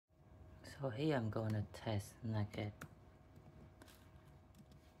So here I'm gonna test Nugget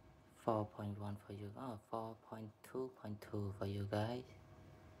 4.1 for you, 4.2.2 for you guys.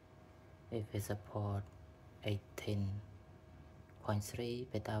 If it support 18.3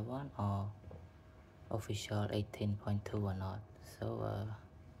 beta 1 or official 18.2 or not. So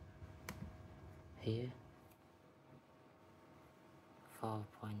here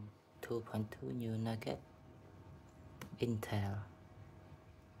 4.2.2 new Nugget Intel.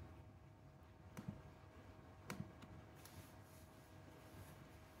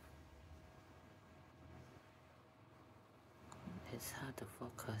 It's hard to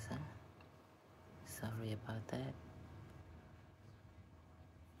focus, huh? Sorry about that.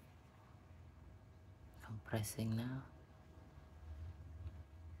 Compressing now.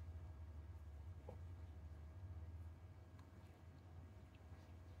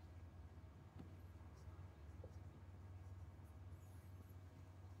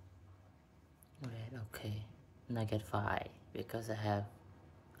 Wait, okay. Nugget 5, because I have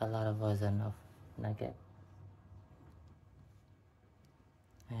a lot of version of Nugget.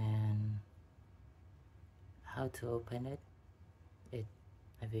 And how to open it,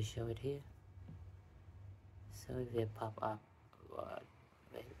 I will show it here. So it will pop up.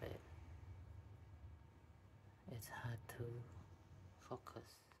 Wait, it's hard to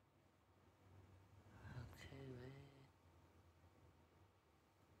focus. Okay, wait.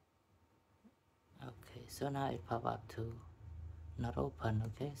 Okay, so now it pop up to not open.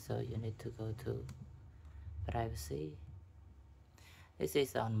 Okay, so you need to go to privacy. This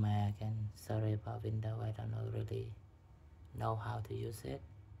is on Mac, and sorry about Windows, I don't really know how to use it.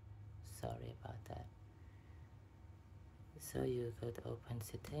 Sorry about that. So you go to open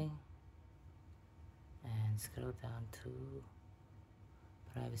setting and scroll down to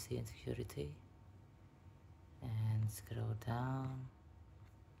privacy and security and scroll down,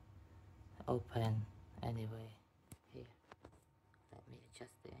 open anyway. Here, let me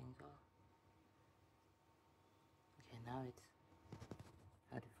adjust the angle. Okay, now it's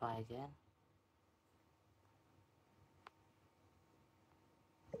notify again.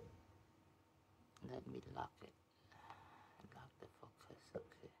 Let me lock it. Lock the focus.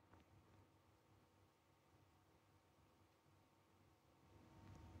 Okay.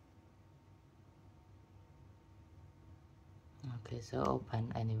 Okay, so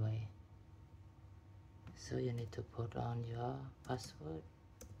open anyway. So you need to put on your password,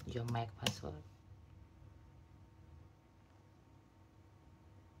 your Mac password.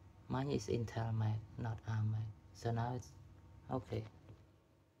 Mine is Intel Mac, not ARM Mac. So now it's okay.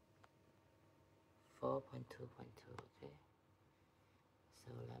 4.2.2, okay.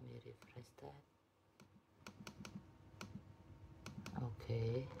 So let me refresh that.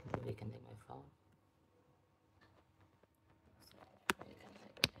 Okay, let me connect my phone. So let me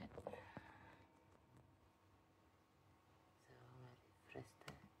connect it. So let me refresh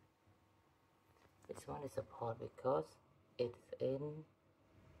that. This one is support because it's in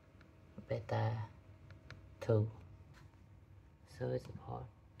beta 2. So it support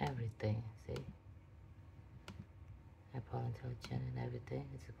everything, see? Apple Intelligence and everything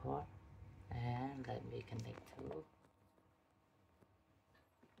it support. And let me connect to.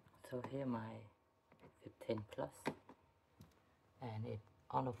 So here my 15 plus, and it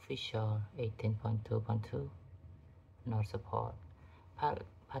unofficial 18.2.2 not support.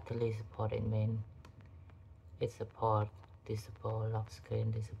 Partly support, it means it support disable lock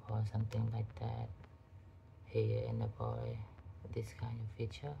screen, disable something like that. Here enable this kind of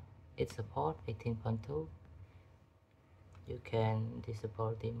feature. It support 18.2. You can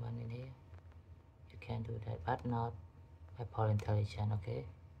disable daemon in here. You can do that, but not Apple Intelligence, okay?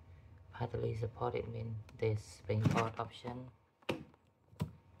 Partly support, it means this springboard option,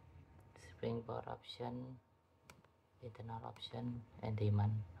 internal option, and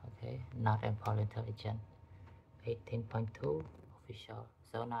daemon, okay? Not Apple Intelligence. 18.2 official.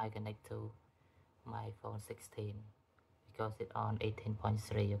 So now I connect to my phone 16 because it's on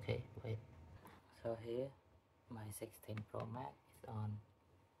 18.3, okay? Wait. So here my 16 Pro Max is on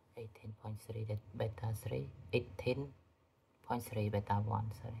 18.3 beta 3, 18.3 beta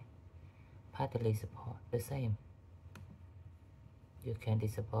 1, sorry. Partly support the same. You can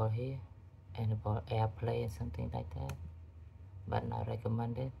disable here, enable AirPlay and something like that, but not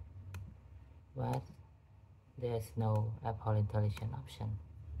recommended. But there's no Apple Intelligence option.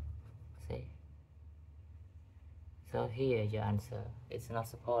 See? So here your answer, it's not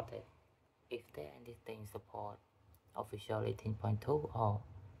supported. If there anything support official 18.2 or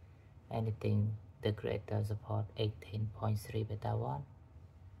anything the greater support 18.3 beta 1,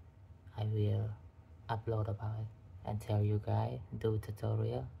 I will upload about it. and tell you guys do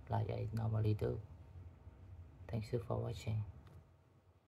tutorial like I normally do. Thanks you for watching.